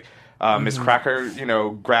supportive. Miss Cracker,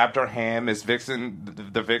 grabbed her hand. Miss Vixen,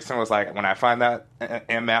 the Vixen was like, when I find that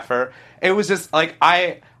MFer, it was just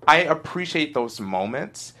I appreciate those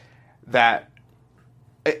moments that.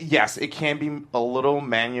 Yes, it can be a little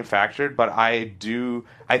manufactured, but I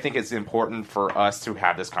think it's important for us to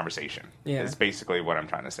have this conversation. Yeah. Is basically what I'm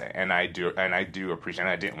trying to say, and I do appreciate it.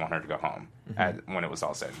 I didn't want her to go home when it was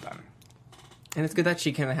all said and done. And it's good that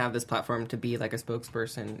she can have this platform to be like a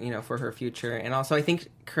spokesperson, for her future. And also, I think,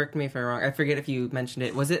 correct me if I'm wrong, I forget if you mentioned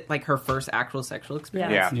it, was it her first actual sexual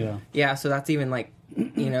experience? Yeah, so that's even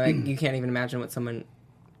you can't even imagine what someone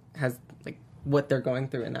has, what they're going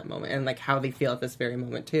through in that moment, and how they feel at this very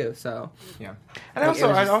moment too. So yeah, and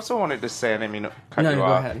I also wanted to say, and I mean, cut you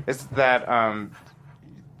off, ahead. Is that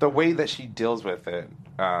the way that she deals with it?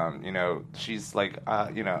 She's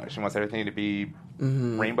she wants everything to be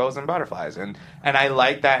rainbows and butterflies, and I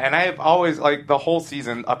like that. And I've always the whole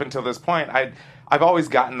season up until this point, I've always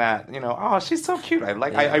gotten that oh, she's so cute.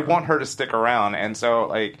 I want her to stick around, and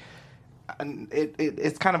so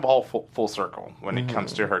it's kind of all full circle when it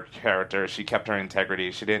comes to her character. She kept her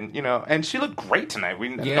integrity. She didn't, and she looked great tonight.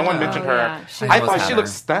 No one mentioned her. Yeah. I thought she looked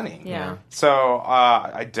stunning. Yeah. So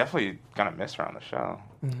I definitely gonna miss her on the show.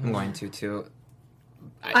 I'm going to too.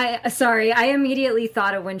 I immediately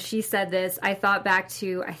thought of when she said this. I thought back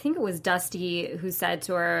to, I think it was Dusty who said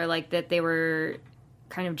to her that they were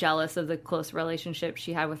kind of jealous of the close relationship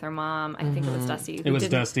she had with her mom. I think it was Dusty. It was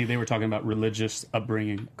Dusty. They were talking about religious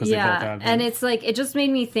upbringing because they both had. And it's it just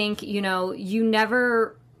made me think. You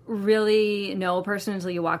never really know a person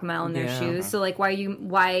until you walk a mile in their shoes. So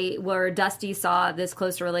where Dusty saw this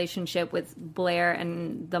close relationship with Blair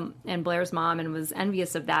and Blair's mom and was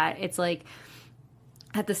envious of that, it's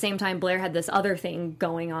at the same time Blair had this other thing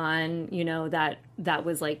going on, that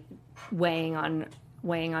was weighing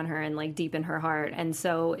on her and deep in her heart. And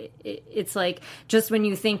so it's just when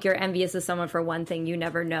you think you're envious of someone for one thing, you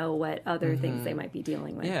never know what other things they might be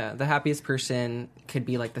dealing with. Yeah, the happiest person could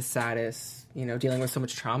be the saddest, dealing with so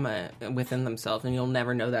much trauma within themselves, and you'll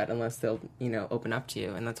never know that unless they'll open up to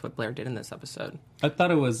you. And that's what Blair did in this episode. I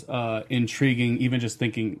thought it was intriguing, even just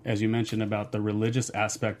thinking, as you mentioned, about the religious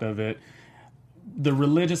aspect of it. The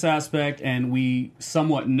religious aspect, and we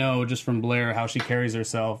somewhat know just from Blair how she carries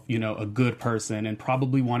herself, a good person, and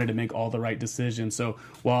probably wanted to make all the right decisions. So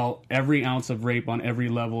while every ounce of rape on every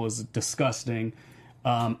level is disgusting,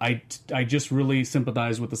 I just really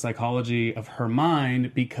sympathize with the psychology of her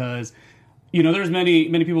mind, because there's many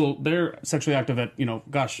people, they're sexually active at,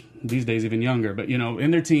 these days even younger, but,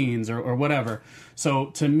 in their teens or whatever. So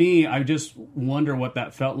to me, I just wonder what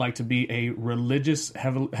that felt like to be a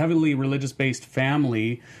heavily religious-based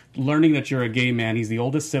family, learning that you're a gay man. He's the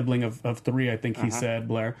oldest sibling of three, I think he said,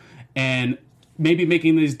 Blair. And maybe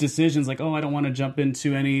making these decisions I don't want to jump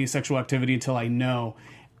into any sexual activity until I know.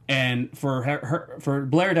 And for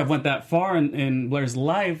Blair to have went that far in Blair's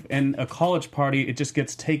life and a college party, it just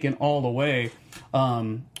gets taken all the way.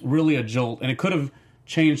 Really a jolt. And it could have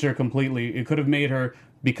changed her completely. It could have made her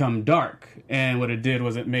become dark. And what it did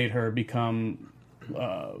was it made her become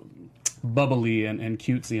bubbly and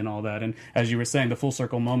cutesy and all that. And as you were saying, the full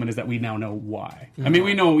circle moment is that we now know why. I mean,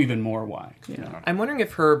 we know even more why. I'm wondering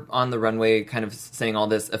if her on the runway kind of saying all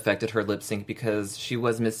this affected her lip sync, because she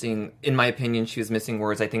was missing, in my opinion, she was missing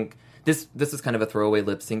words. I think this is kind of a throwaway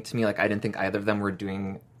lip sync to me. I didn't think either of them were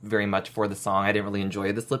doing very much for the song. I didn't really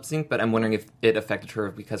enjoy this lip sync, but I'm wondering if it affected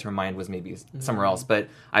her because her mind was maybe somewhere else. But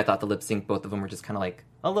I thought the lip sync, both of them were just kind of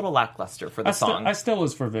a little lackluster for the song. I still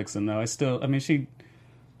was for Vixen, though. she...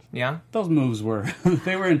 Yeah, those moves were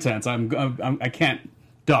they were intense. I can't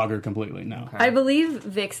dog her completely. No, I believe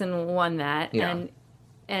Vixen won that,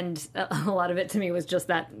 and a lot of it to me was just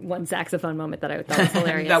that one saxophone moment that I thought was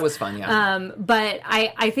hilarious. That was fun, yeah. But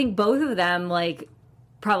I think both of them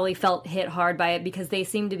probably felt hit hard by it because they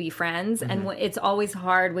seem to be friends, and it's always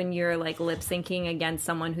hard when you're lip syncing against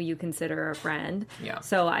someone who you consider a friend. Yeah.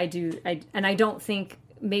 So I don't think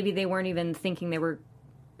maybe they weren't even thinking they were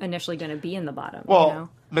initially going to be in the bottom. Well,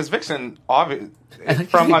 Ms. Vixen,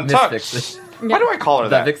 from Untouched, Why do I call her The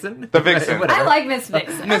that? Vixen? The Vixen. I like Miss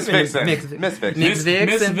Vixen. Miss Vixen. Miss Vixen. Miss Vixen.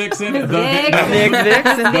 Vixen, Miss the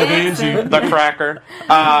Vixen. Banshee. The Cracker.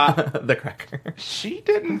 The Cracker. She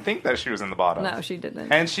didn't think that she was in the bottom. No, she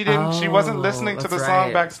didn't. And she didn't. She wasn't listening to the that's song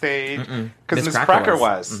right. backstage because Miss Miss Cracker Cracker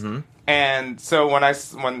was. was. And so when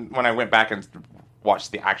I went back and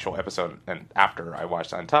watched the actual episode, and after I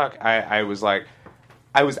watched Untucked, I was like,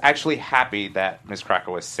 I was actually happy that Miss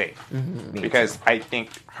Cracker was safe because I think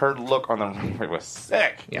her look on the runway was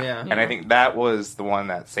sick. Yeah. And I think that was the one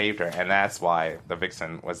that saved her, and that's why the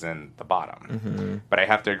Vixen was in the bottom. But I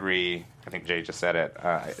have to agree. I think Jay just said it.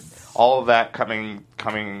 All of that coming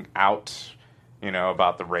out,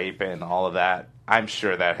 about the rape and all of that. I'm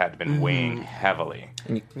sure that had been weighing heavily.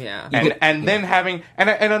 Yeah. And then having and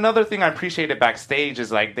another thing I appreciated backstage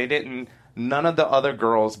is like none of the other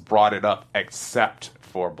girls brought it up except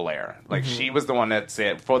for Blair. Like she was the one that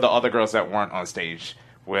said for the other girls that weren't on stage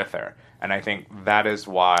with her. And I think that is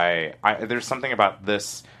why there's something about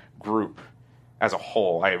this group as a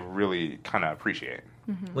whole I really kind of appreciate.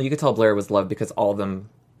 Well, you could tell Blair was loved because all of them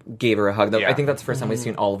gave her a hug. Yeah. I think that's the first time we've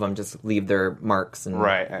seen all of them just leave their marks and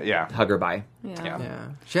Yeah. hug her bye. Yeah.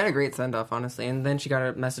 She had a great send off, honestly, and then she got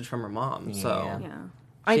a message from her mom. So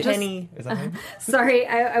Yeah. Penny. Is that her? Sorry,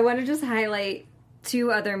 I want to just highlight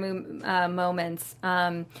two other moments.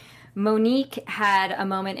 Monique had a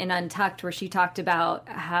moment in Untucked where she talked about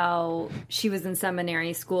how she was in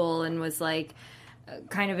seminary school and was like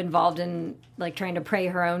kind of involved in like trying to pray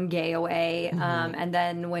her own gay away, and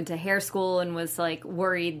then went to hair school and was like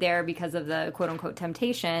worried there because of the quote unquote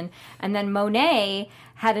temptation. And then Monet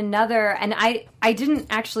had another, and I didn't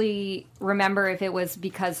actually remember if it was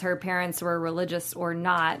because her parents were religious or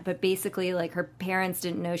not, but basically like her parents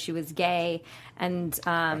didn't know she was gay, and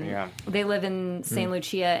they live in St.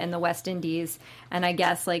 Lucia in the West Indies, and I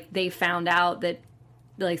guess like they found out that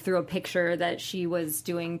like through a picture that she was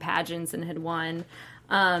doing pageants and had won.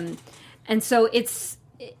 And so it's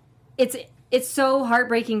so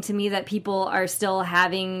heartbreaking to me that people are still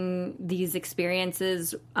having these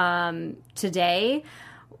experiences today,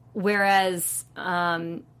 whereas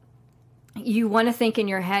you want to think in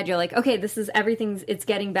your head, you're like, okay, this is it's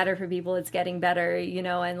getting better for people, it's getting better,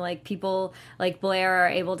 and like people like Blair are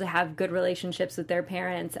able to have good relationships with their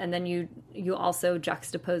parents, and then you also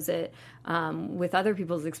juxtapose it with other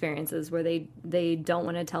people's experiences where they don't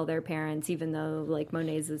want to tell their parents, even though like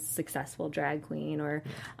Monet's a successful drag queen, or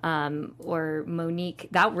Monique.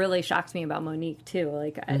 That really shocked me about Monique too,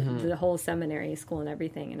 like the whole seminary school and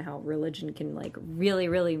everything, and how religion can like really,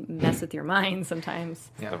 really mess with your mind sometimes.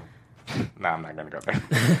 Yeah. No, I'm not going to go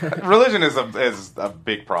there. Religion is a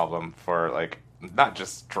big problem for like not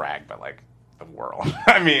just drag, but like the world.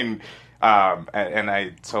 I mean, and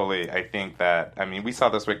I think that we saw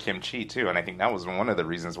this with Kim Chi too, and I think that was one of the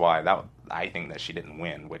reasons why I think that she didn't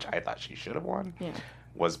win, which I thought she should have won,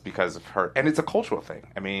 was because of her, and it's a cultural thing.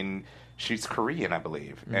 I mean, she's Korean, I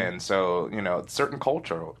believe, and so certain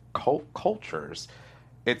cultures,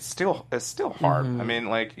 it's still hard. I mean,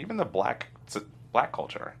 like even the black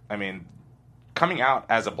culture. I mean, coming out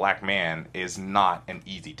as a black man is not an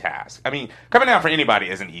easy task. I mean, coming out for anybody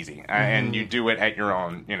isn't easy, and you do it at your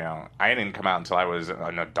own. I didn't come out until I was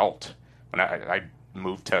an adult when I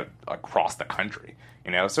moved to across the country.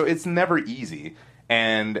 So it's never easy,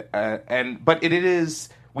 but it is.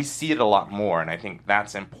 We see it a lot more, and I think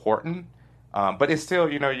that's important. But it's still,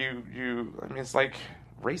 it's like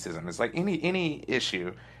racism. It's like any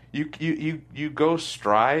issue. You go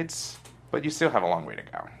strides, but you still have a long way to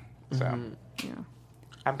go. So,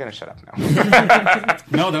 I'm going to shut up now.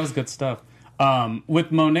 No, that was good stuff.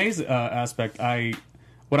 With Monet's aspect,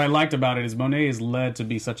 what I liked about it is Monet is led to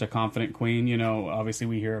be such a confident queen. Obviously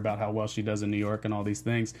we hear about how well she does in New York and all these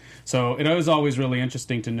things. So it was always really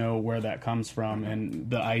interesting to know where that comes from, and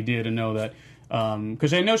the idea to know that,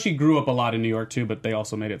 because I know she grew up a lot in New York too, but they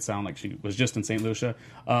also made it sound like she was just in St. Lucia.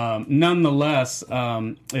 Nonetheless,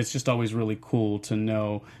 it's just always really cool to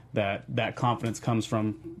know that confidence comes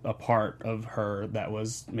from a part of her that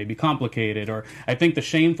was maybe complicated, or I think the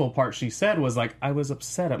shameful part she said was like, I was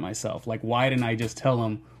upset at myself. Like, why didn't I just tell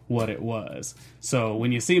him what it was? So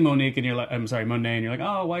when you see Monet and you're like,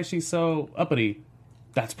 oh, why is she so uppity?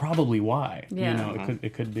 That's probably why. Yeah.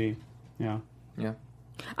 It could be. Yeah. Yeah.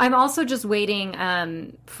 I'm also just waiting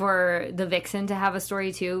for the Vixen to have a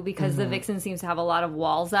story too, because the Vixen seems to have a lot of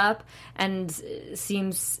walls up and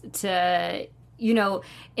seems to,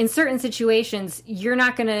 in certain situations, you're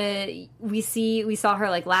not gonna. We saw her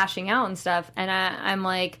like lashing out and stuff, and I'm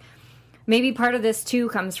like, maybe part of this too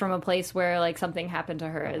comes from a place where like something happened to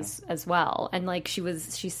her as well, and like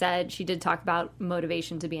she said she did talk about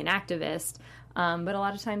motivation to be an activist, but a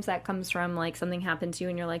lot of times that comes from like something happened to you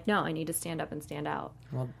and you're like, no, I need to stand up and stand out.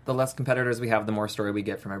 Well, the less competitors we have, the more story we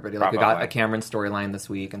get from everybody. Like we got a Cameron storyline this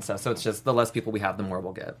week and stuff, so it's just the less people we have, the more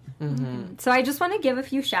we'll get. Mm-hmm. So I just want to give a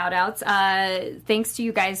few shout outs. Thanks to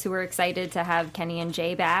you guys who were excited to have Kenny and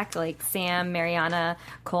Jay back, like Sam, Mariana,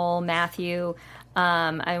 Cole, Matthew.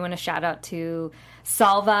 I want to shout out to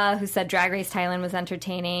Salva, who said Drag Race Thailand was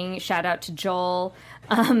entertaining. Shout out to Joel.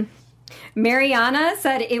 Mariana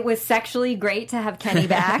said it was sexually great to have Kenny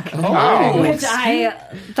back, which I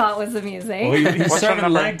thought was amusing. Well, he's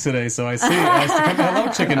serving leg today, so I see.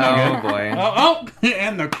 Hello, chicken nugget. Oh, boy. Oh,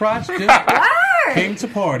 and the crotch just came to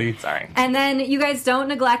party. Sorry. And then you guys don't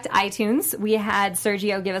neglect iTunes. We had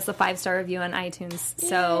Sergio give us a 5-star review on iTunes,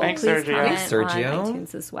 so Thanks, please Sergio. comment Thanks, Sergio. on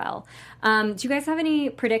iTunes as well. Do you guys have any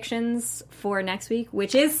predictions for next week,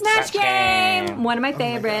 which is Snatch Game? One of my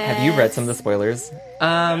favorites. Have you read some of the spoilers?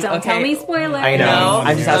 Don't tell me spoilers. I know. No.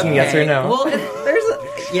 I'm just asking yes or no. Well, there's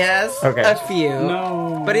a few.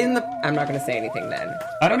 No. But I'm not going to say anything then.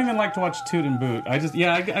 I don't even like to watch Toot and Boot.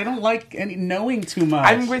 I don't like knowing too much.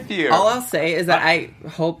 I'm with you. All I'll say is that I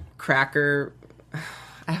hope Cracker...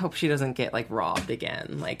 I hope she doesn't get, like, robbed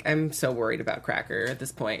again. Like, I'm so worried about Cracker at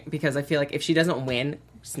this point. Because I feel like if she doesn't win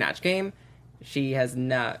Snatch Game, she has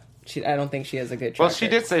not... I don't think she has a good track Well, she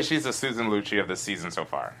did say she's a Susan Lucci of this season so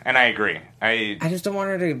far. And I agree. I just don't want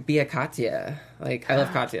her to be a Katya. Like, I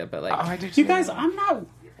love Katya, but, like... Oh, I do too. You guys,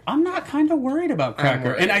 I'm not kind of worried about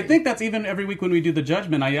Cracker. And I think that's even every week when we do the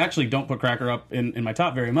judgment, I actually don't put Cracker up in my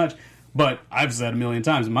top very much. But I've said a million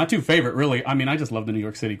times, my two favorite, really, I mean, I just love the New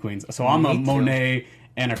York City queens. So I'm a Monet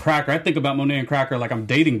and a Cracker. I think about Monet and Cracker like I'm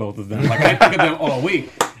dating both of them. Like, I think of them all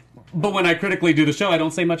week. But when I critically do the show, I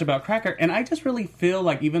don't say much about Cracker. And I just really feel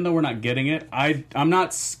like even though we're not getting it, I'm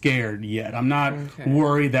not scared yet. I'm not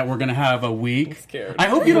worried that we're going to have a week. I'm scared. I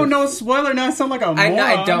hope you don't know a spoiler now. I sound like a moron.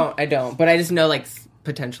 I don't. But I just know, like,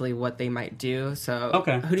 potentially what they might do. So,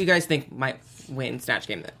 who do you guys think might win Snatch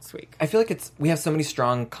Game this week? I feel like we have so many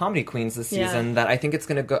strong comedy queens this season that I think it's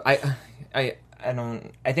going to go... I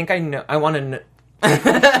want to know...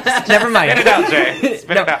 Never mind. Spit it out, Jay.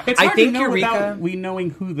 Spit it out. It's hard I think to know Eureka, without we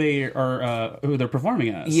knowing who they are, who they're performing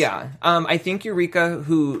as. Yeah, I think Eureka,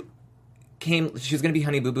 who she was going to be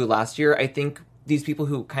Honey Boo Boo last year. I think these people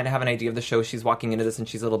who kind of have an idea of the show, she's walking into this and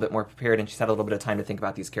she's a little bit more prepared, and she's had a little bit of time to think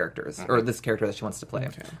about these characters or this character that she wants to play.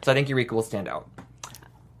 Okay. So I think Eureka will stand out.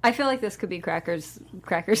 I feel like this could be Cracker's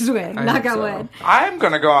win. Knock on wood. I'm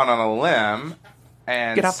going to go out on a limb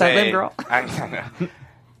and get off that limb, girl.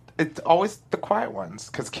 It's always the quiet ones,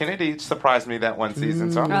 because Kennedy surprised me that one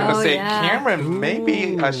season, so I'm going to say Cameron may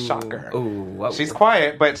be a shocker. She's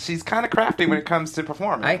quiet, but she's kind of crafty when it comes to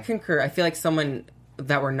performing. I concur. I feel like someone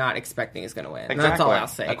that we're not expecting is going to win. Exactly. That's all I'll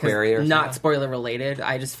say. Aquaria or not something. spoiler related.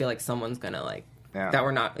 I just feel like someone's going to that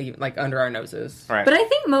we're not even, like, under our noses. Right. But I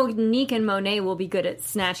think Monique and Monet will be good at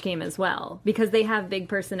Snatch Game as well, because they have big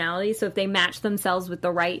personalities. So if they match themselves with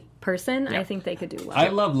the right person, I think they could do well. I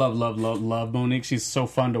love Monique. She's so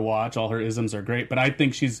fun to watch. All her isms are great. But I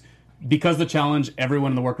think because the challenge,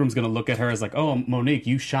 everyone in the workroom is going to look at her as like, oh, Monique,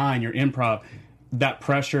 you shine, you're improv. That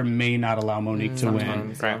pressure may not allow Monique to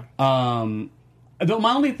win. Right.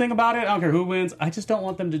 My only thing about it, I don't care who wins, I just don't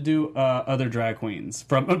want them to do other drag queens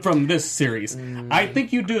from this series. I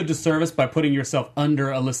think you do a disservice by putting yourself under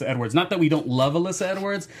Alyssa Edwards. Not that we don't love Alyssa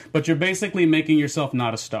Edwards, but you're basically making yourself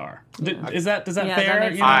not a star. Does that fair?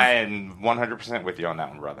 I am 100% with you on that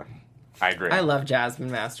one, brother. I agree. I love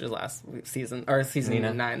Jasmine Masters last season, or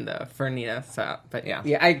season 9 though, for Nina. So, but yeah,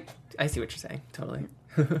 I see what you're saying. Totally.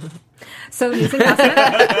 So news and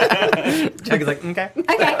gossip. Chuck is like, okay.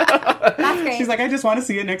 That's great. She's like, I just want to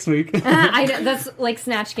see it next week. That's like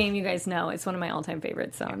Snatch Game, you guys know. It's one of my all-time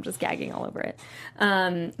favorites, so I'm just gagging all over it.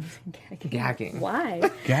 Gagging. Why?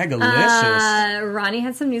 Gagalicious. Ronnie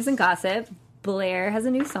has some news and gossip. Blair has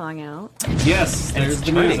a new song out. Yes, there's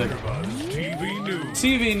the music.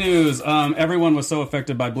 TV news. Everyone was so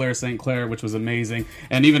affected by Blair St. Clair, which was amazing.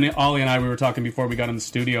 And even Ollie and I, we were talking before we got in the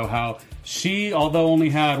studio how she, although only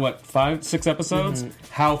had, 5-6 episodes,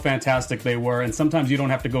 how fantastic they were. And sometimes you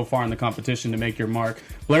don't have to go far in the competition to make your mark.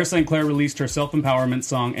 Blair St. Clair released her self-empowerment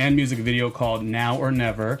song and music video called Now or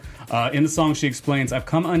Never. In the song, she explains, I've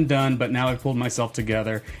come undone, but now I've pulled myself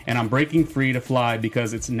together, and I'm breaking free to fly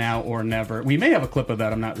because it's now or never. We may have a clip of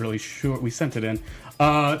that. I'm not really sure. We sent it in.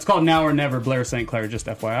 It's called Now or Never, Blair St. Clair, just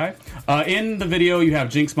FYI. In the video, you have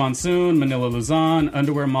Jinx Monsoon, Manila Luzon,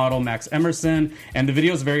 underwear model Max Emerson, and the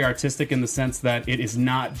video is very artistic realistic in the sense that it is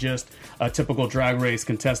not just a typical Drag Race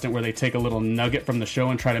contestant where they take a little nugget from the show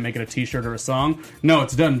and try to make it a t-shirt or a song. No,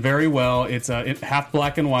 it's done very well. It's half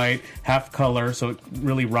black and white, half color, so it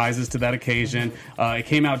really rises to that occasion. It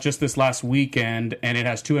came out just this last weekend, and it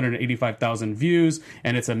has 285,000 views,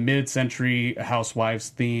 and it's a mid-century Housewives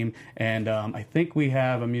theme. And I think we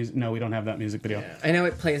have a music. No, we don't have that music video. Yeah. I know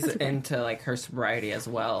it plays into like her sobriety as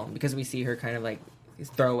well, because we see her kind of like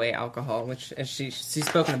throw away alcohol, which she's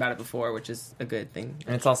spoken about it before, which is a good thing.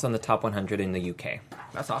 And it's also in the top 100 in the UK.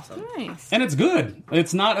 That's awesome. Nice. And it's good.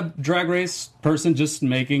 It's not a Drag Race person just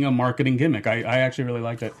making a marketing gimmick. I actually really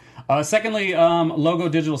liked it. Secondly, Logo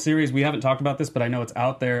Digital Series. We haven't talked about this, but I know it's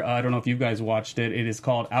out there. I don't know if you guys watched it. It is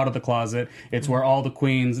called Out of the Closet. It's where all the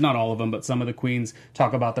queens, not all of them, but some of the queens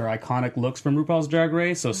talk about their iconic looks from RuPaul's Drag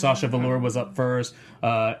Race. So Sasha Velour was up first.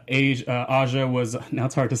 Aja was, now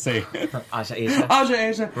it's hard to say.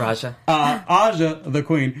 Aja. Raja, the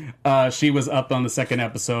queen. She was up on the second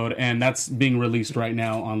episode, and that's being released right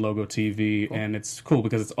now on Logo TV. Cool. And it's cool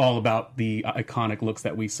because it's all about the iconic looks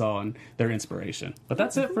that we saw and their inspiration. But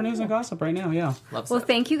that's it for news and gossip right now. Yeah. Well,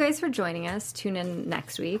 thank you guys for joining us. Tune in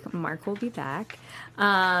next week. Mark will be back.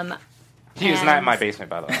 He is not in my basement,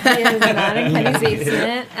 by the way. He is not in Kenny's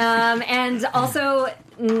basement. And also,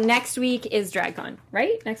 next week is DragCon,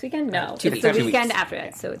 right? Next weekend? No. It's the weekend after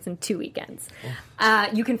it, so it's in 2 weekends.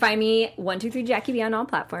 You can find me, 123Jackie B on all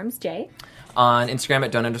platforms. Jay? On Instagram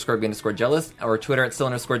at don't_be_jealous, or Twitter at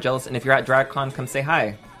still_jealous. And if you're at DragCon, come say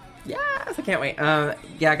hi. Yes, I can't wait.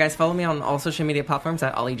 Yeah, guys, follow me on all social media platforms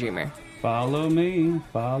at Ollie Dreamer. Follow me.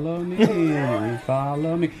 Follow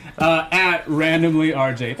at randomly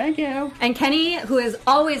RJ. Thank you. And Kenny, who is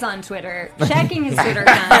always on Twitter, checking his Twitter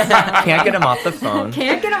account. Can't get him off the phone.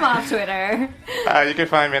 Can't get him off Twitter. You can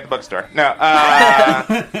find me at the bookstore. No,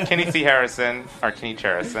 Kenny C. Harrison, or Kenny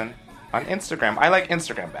Harrison, on Instagram. I like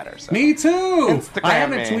Instagram better. So. Me too. Instagram I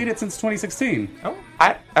haven't tweeted since 2016.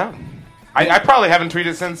 I probably haven't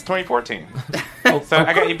tweeted since 2014. So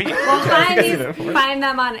I got you beat. Well, find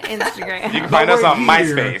them on Instagram. You can find us on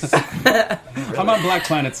MySpace. I'm on Black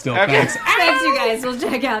Planet still. Okay. Thanks. Thanks, you guys. We'll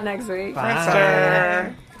check out next week.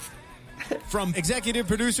 Bye. From executive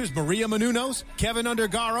producers Maria Menounos, Kevin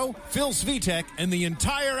Undergaro, Phil Svitek, and the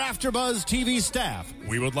entire AfterBuzz TV staff,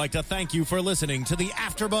 we would like to thank you for listening to the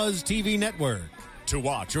AfterBuzz TV network. To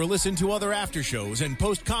watch or listen to other after shows and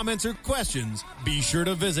post comments or questions, be sure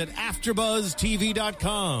to visit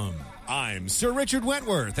AfterBuzzTV.com. I'm Sir Richard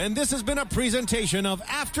Wentworth, and this has been a presentation of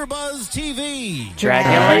AfterBuzz TV. Drag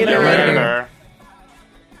you later.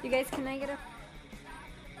 You guys, can I get a...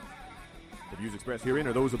 The views expressed herein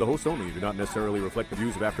are those of the hosts only and do not necessarily reflect the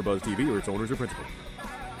views of AfterBuzz TV or its owners or principals.